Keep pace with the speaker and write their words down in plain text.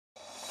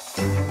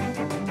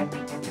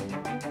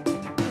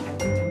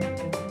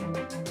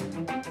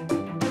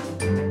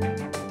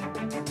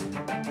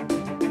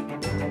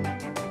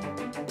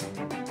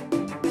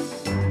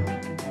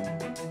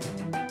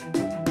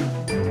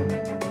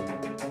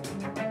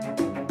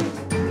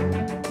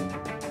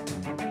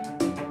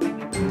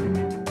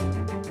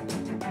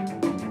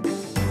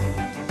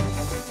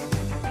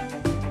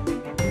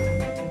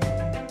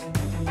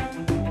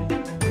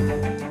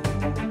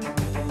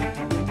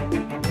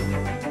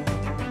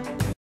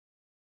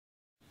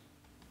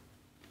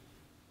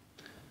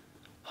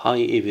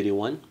Hi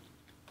everyone,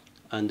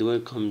 and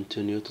welcome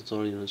to a new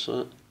tutorial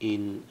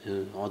in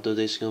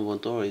Autodesk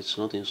Inventor. It's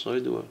not in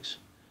SolidWorks.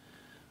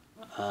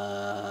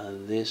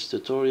 This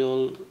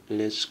tutorial,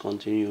 let's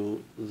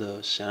continue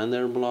the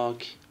cylinder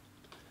block.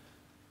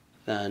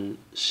 Then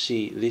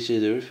see, this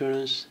is the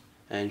reference,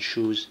 and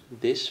choose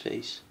this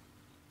face.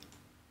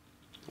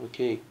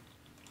 Okay,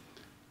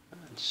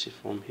 let's see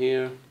from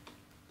here.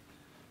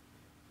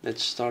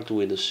 Let's start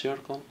with the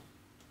circle.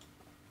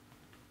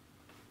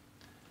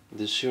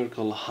 The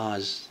circle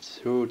has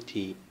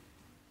 30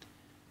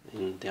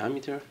 in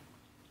diameter.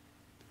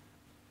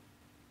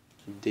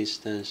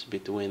 Distance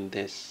between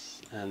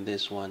this and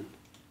this one,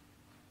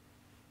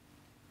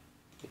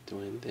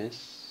 between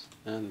this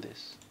and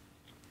this,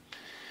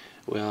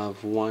 we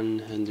have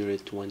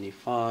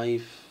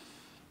 125,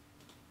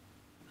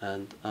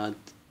 and add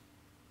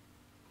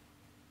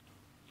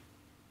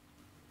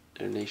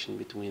a relation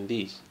between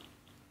these,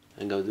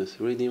 and go to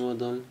 3D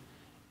model,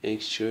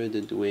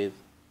 extruded with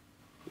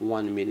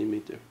 1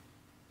 millimeter.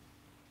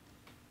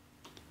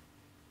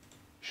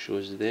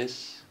 Choose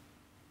this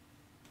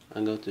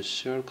and go to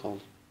circle,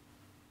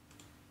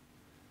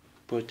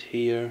 put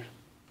here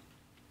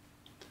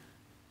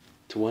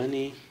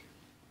 20,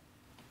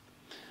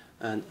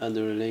 and add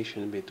a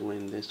relation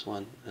between this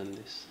one and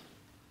this.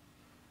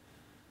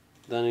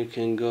 Then you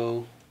can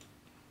go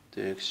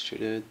to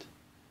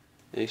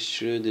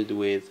extruded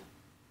with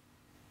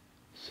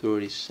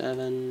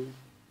 37.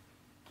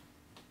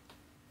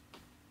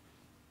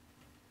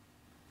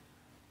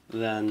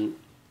 Then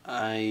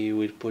I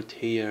will put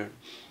here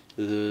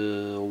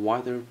the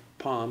water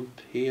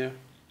pump here.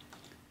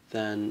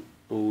 Then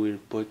we will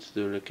put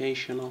the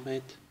location of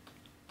it.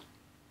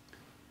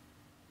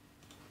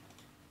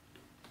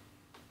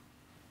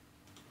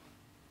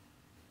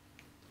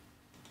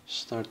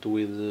 Start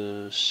with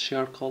the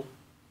circle.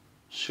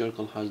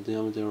 Circle has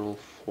diameter of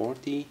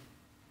 40.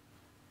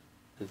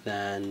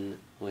 Then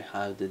we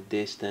have the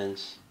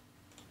distance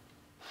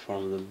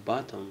from the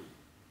bottom.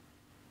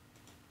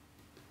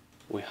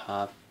 We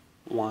have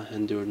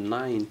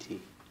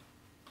 190,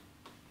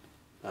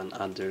 and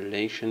add the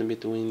relation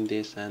between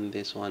this and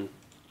this one.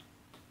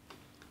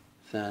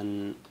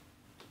 Then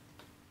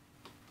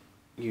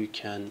you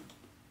can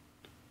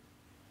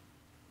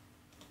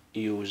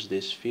use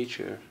this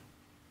feature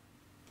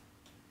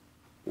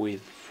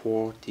with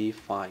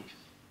 45.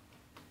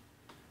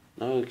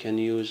 Now you can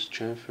use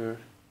transfer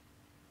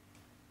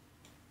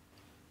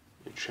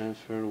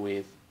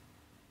with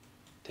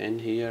 10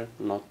 here,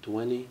 not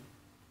 20.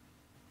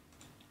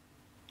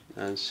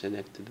 And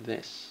select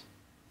this,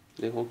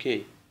 click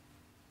OK,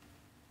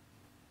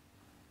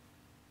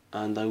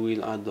 and I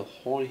will add the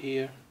hole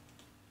here,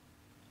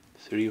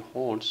 3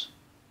 holes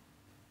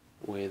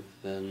with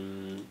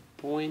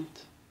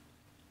point.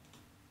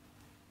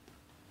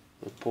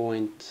 The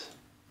point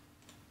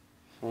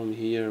from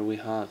here we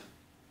have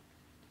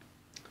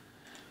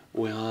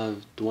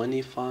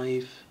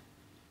 25.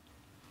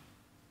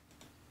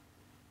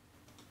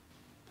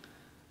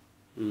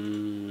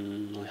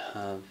 We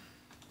have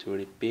to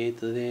repeat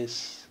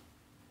this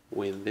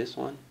with this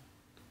one.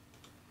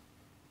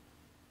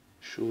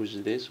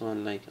 Choose this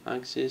one like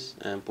axis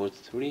and put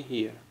 3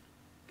 here.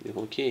 Click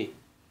OK.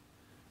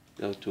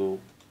 Go to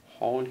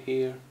hole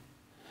here.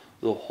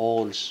 The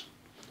holes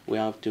we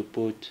have to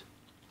put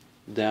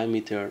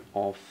diameter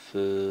of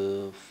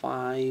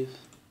 5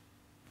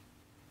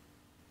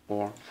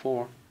 or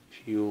 4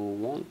 if you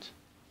want.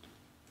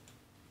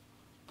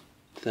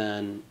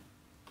 Then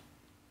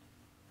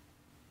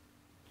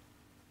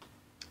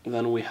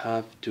we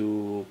have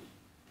to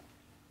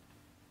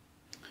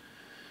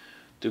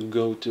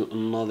go to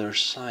another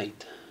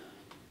side.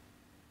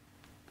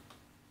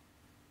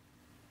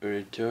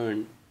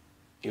 Return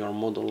your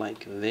model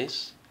like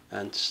this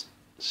and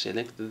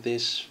select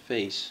this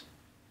face.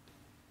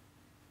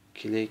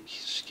 Click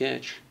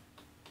sketch,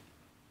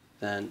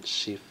 then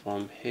see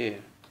from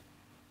here.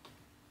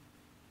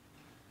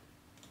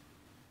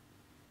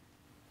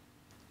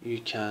 You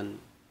can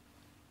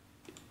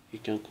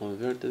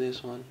convert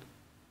this one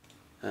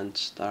and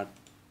start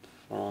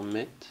from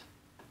it.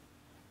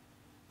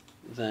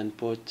 Then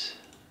put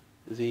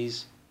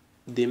these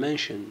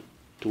dimension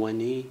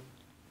 20,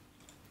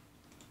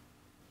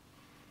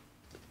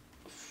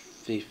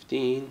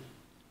 15,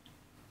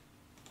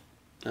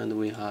 and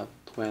we have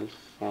 12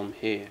 from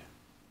here.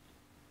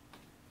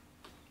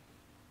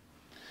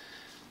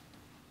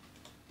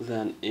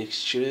 Then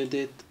extrude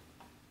it.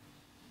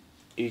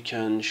 You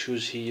can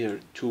choose here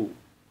two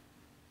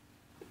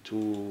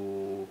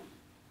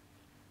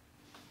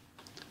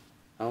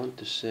I want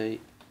to say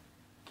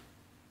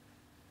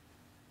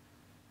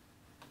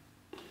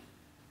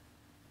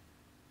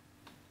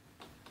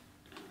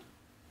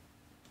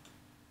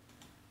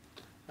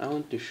I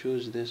want to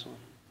choose this one.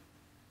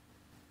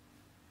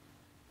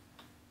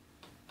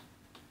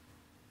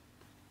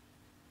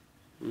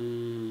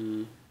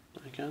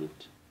 I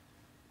can't.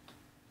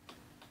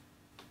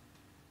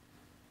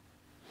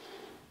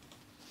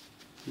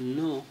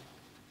 No.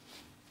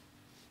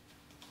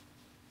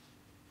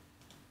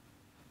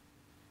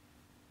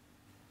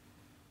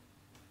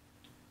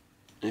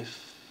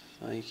 If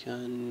I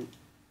can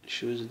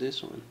choose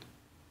this one,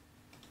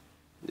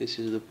 this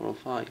is the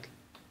profile.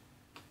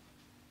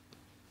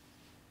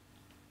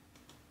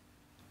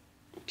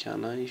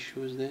 Can I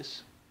choose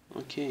this?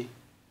 Okay.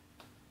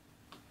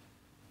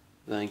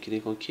 Then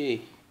click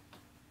OK.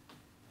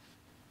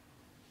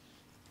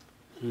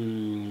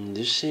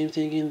 The same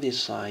thing in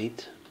this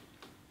side.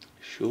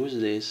 Choose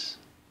this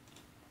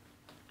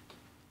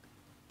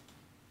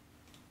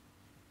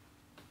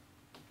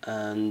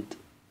and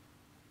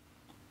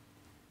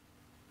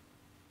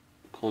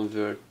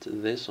convert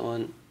this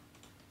one,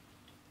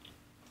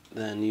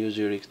 then use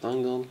your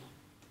rectangle,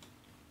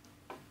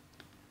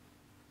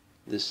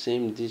 the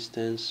same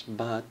distance,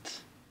 but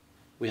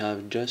we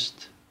have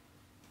just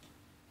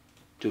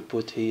to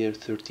put here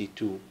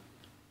 32.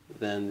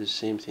 Then the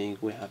same thing,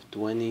 we have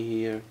 20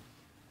 here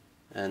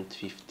and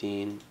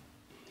 15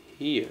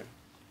 here.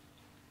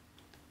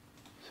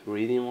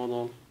 3D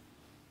model.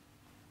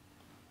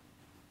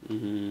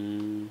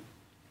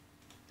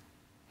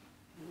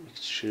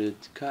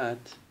 Extrude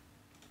cut.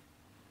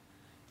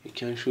 You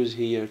can choose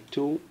here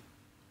to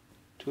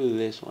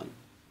this one.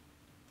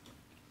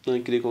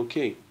 Then click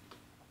OK.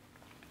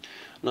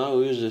 Now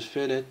use the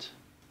fillet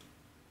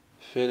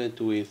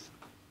with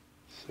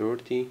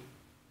 30.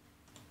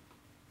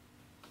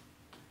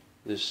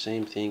 The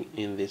same thing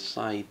in this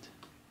side.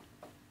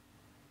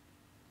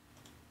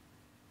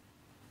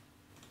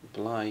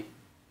 Apply.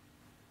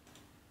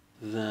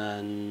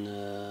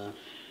 Then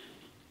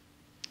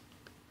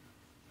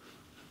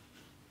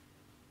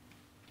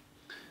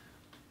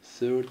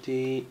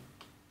 30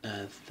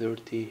 and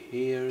 30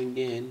 here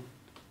again.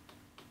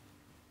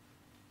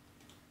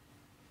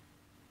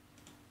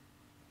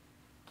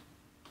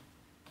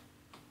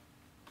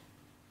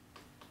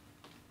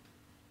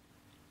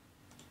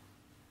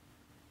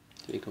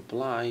 Click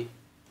apply,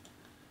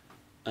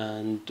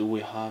 and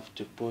we have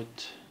to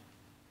put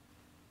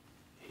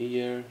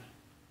here,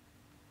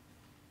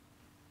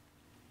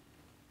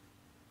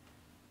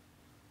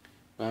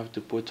 we have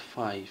to put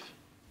 5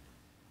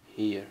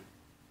 here.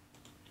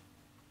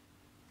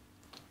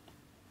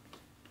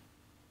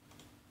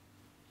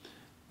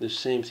 The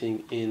same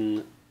thing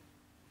in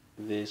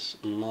this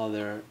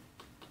another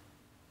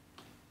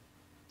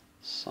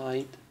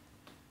side.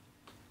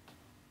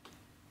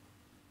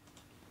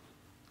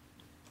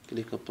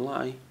 Click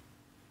apply,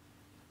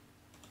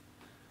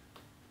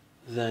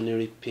 then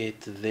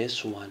repeat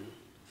this one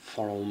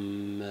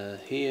from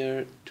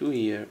here to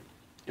here.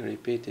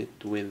 Repeat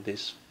it with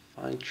this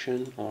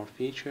function or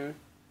feature.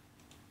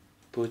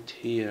 Put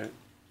here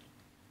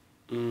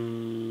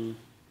can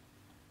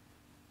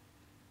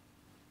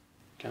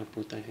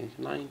put, I think,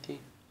 90.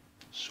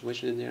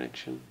 Switch the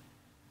direction.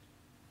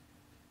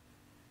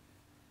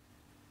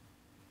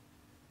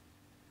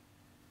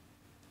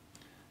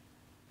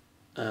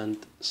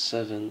 And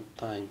 7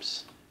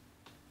 times.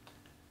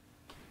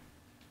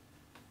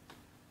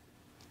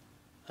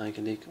 I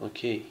click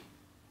OK.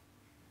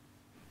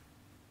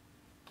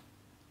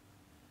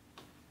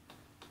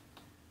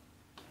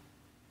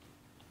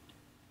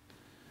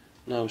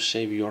 Now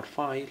save your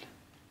file.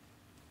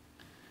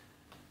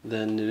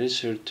 Then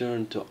let's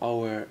return to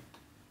our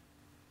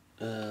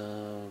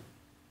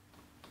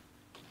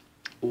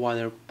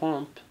water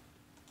pump.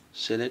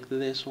 Select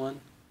this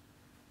one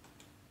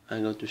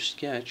and go to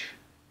sketch.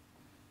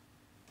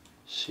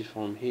 See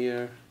from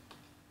here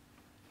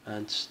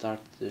and start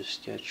the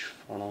sketch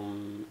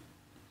from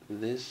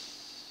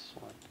this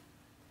one.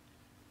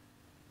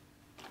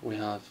 We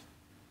have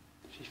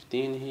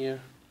 15 here.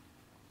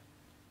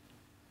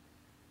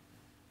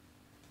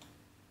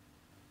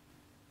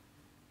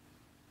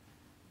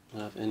 We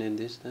have any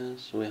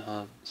distance. We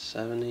have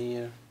 7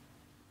 here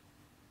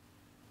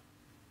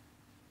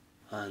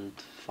and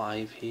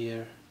 5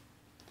 here,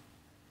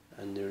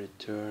 and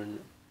return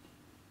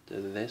to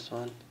this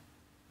one.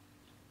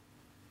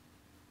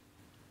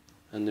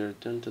 And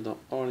return to the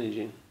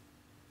origin.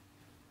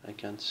 I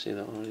can't see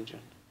the origin.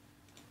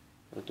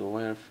 Go to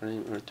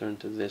wireframe, return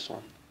to this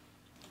one.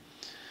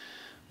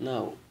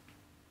 Now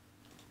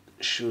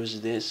choose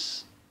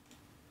this,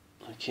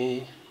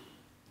 okay,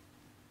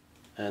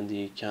 and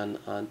you can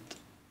add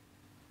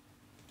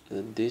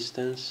the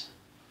distance.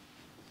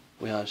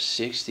 We have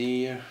 60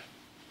 here.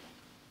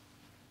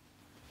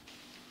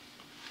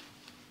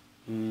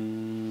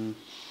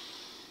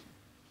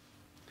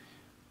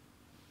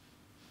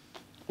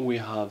 We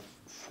have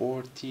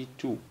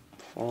 42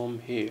 from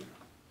here.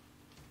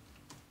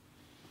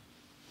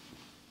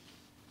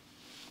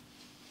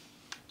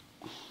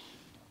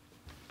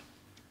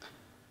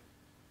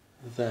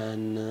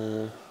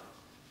 then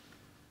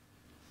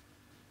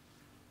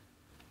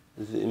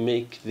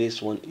make this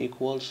one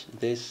equals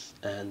this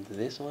and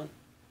this one.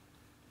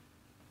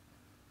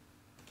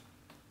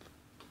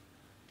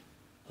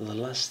 The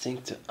last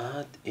thing to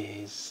add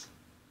is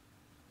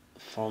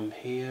from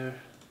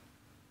here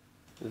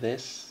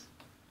this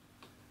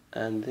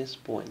and this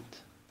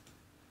point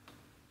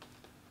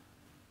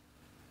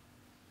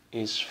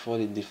is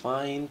fully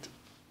defined,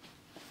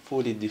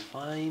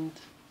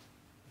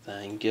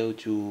 then go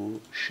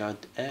to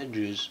shut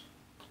edges.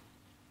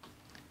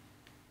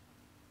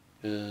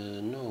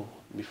 No,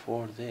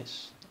 before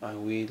this I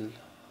will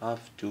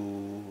have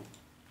to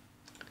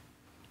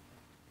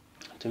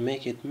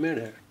make it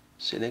mirror.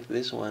 Select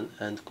this one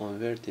and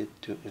convert it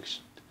to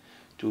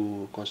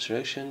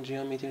construction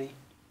geometry,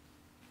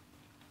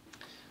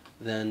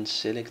 then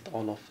select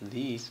all of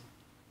these,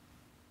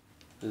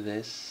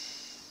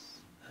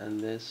 this and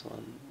this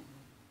one.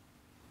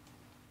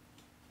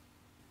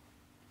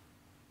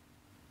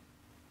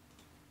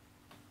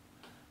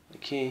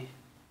 Okay,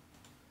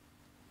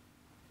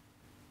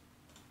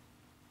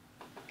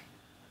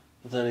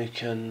 then you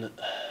can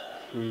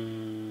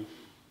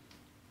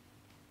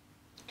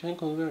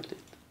convert it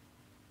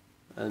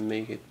and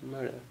make it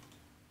mirror.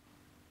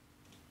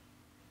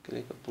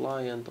 Click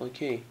apply and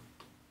OK.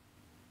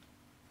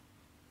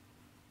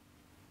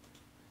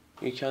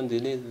 You can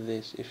delete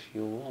this if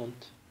you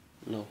want.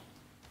 No,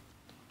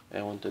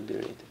 I want to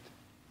delete it.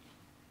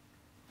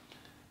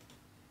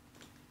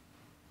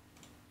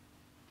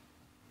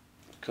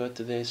 Cut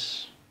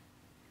this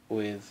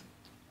with,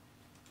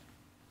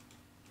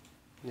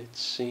 let's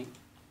see,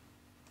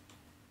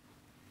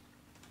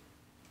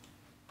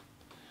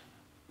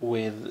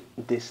 with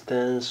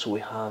distance we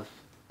have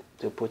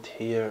to put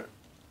here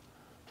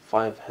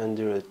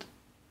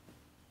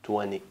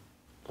 520.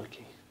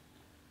 Okay,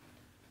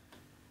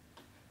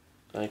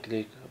 I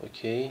click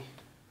OK,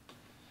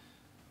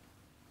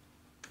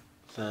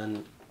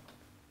 then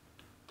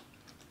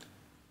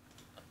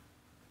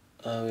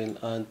I will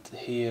add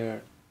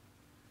here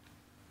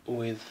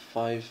with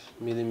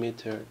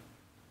 5mm,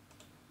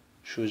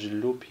 choose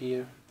loop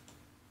here,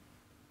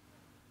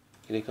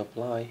 click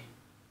apply,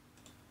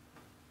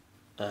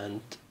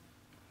 and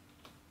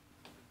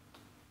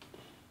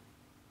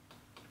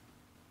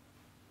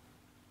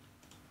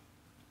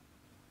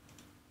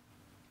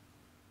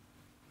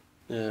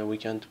we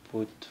can't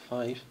put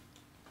 5,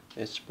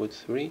 let's put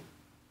 3,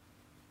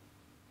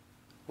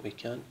 we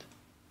can't,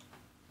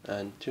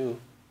 and 2,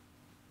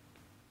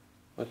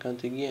 we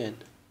can't again,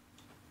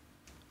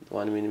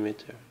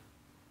 1mm,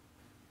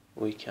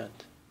 we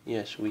can't,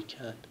 yes we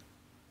can.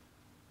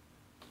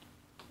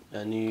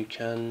 And you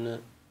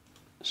can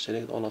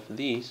select all of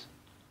these,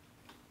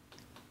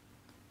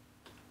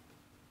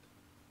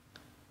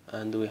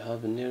 and we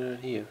have an error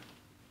here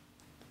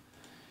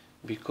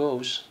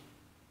because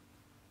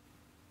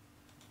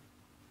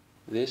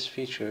this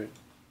feature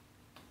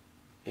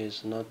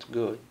is not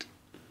good.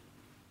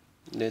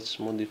 Let's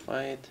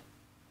modify it.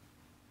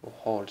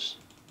 Holes,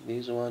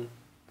 this one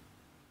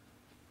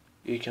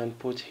you can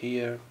put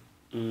here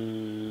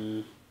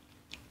 30,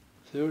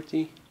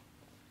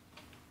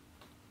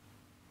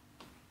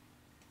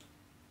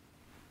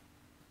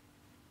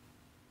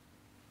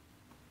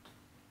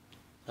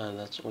 and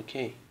that's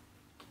okay.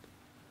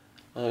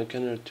 Now you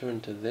can return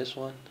to this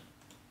one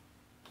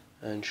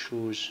and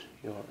choose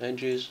your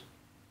edges.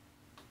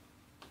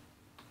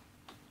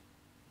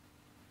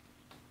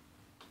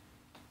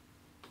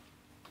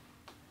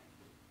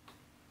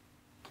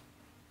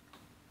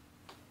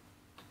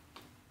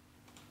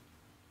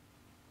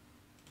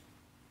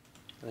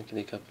 And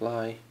click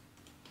apply.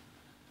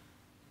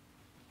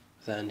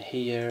 Then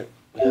here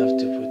we have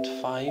to put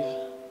 5,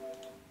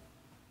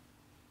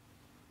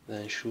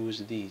 then choose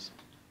these.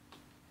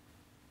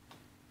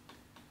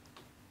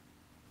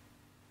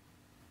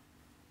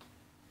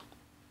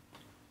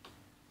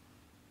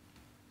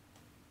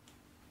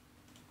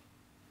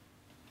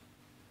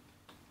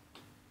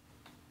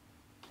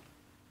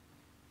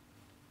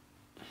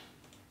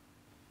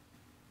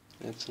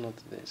 It's not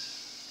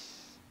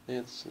this,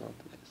 it's not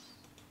this.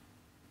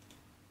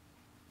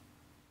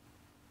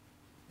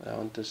 I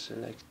want to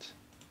select.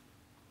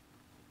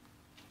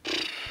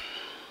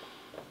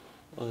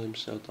 I'm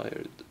so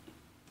tired.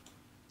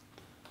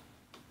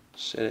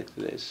 Select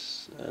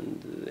this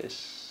and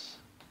this.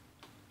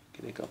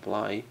 Click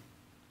apply.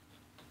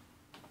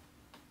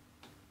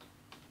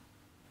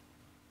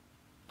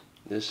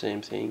 The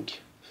same thing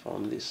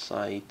from this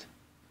side.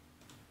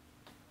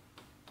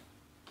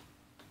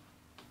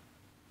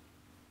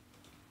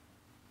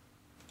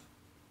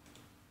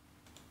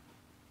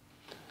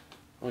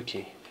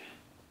 Okay.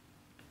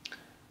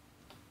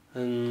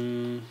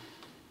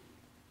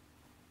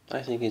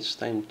 I think it's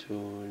time to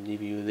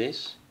review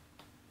this.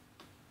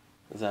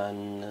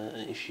 Then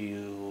if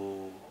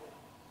you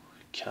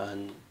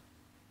can,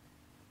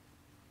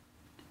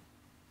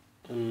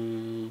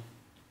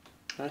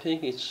 I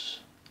think it's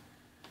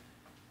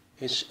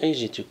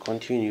easy to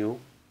continue,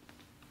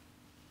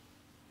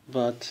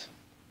 but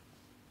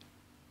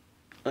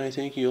I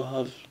think you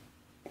have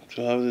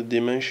to have the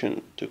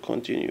dimension to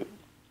continue.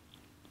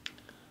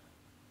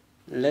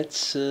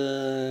 Let's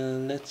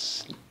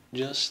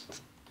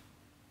just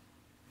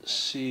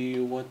see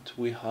what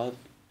we have.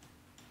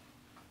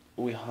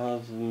 We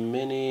have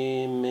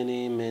many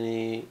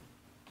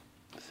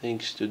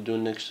things to do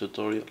next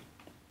tutorial.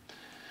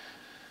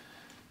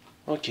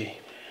 Okay,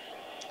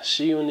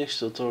 see you next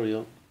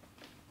tutorial,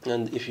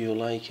 and if you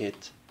like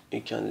it,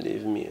 you can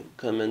leave me a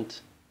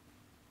comment,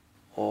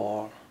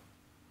 or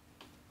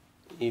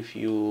if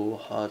you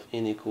have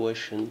any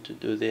question to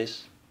do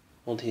this,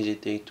 don't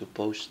hesitate to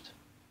post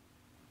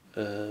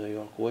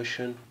your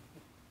question.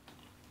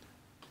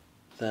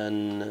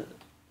 Then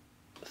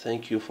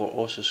thank you for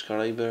all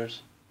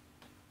subscribers,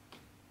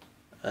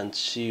 and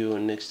see you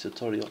in next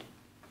tutorial.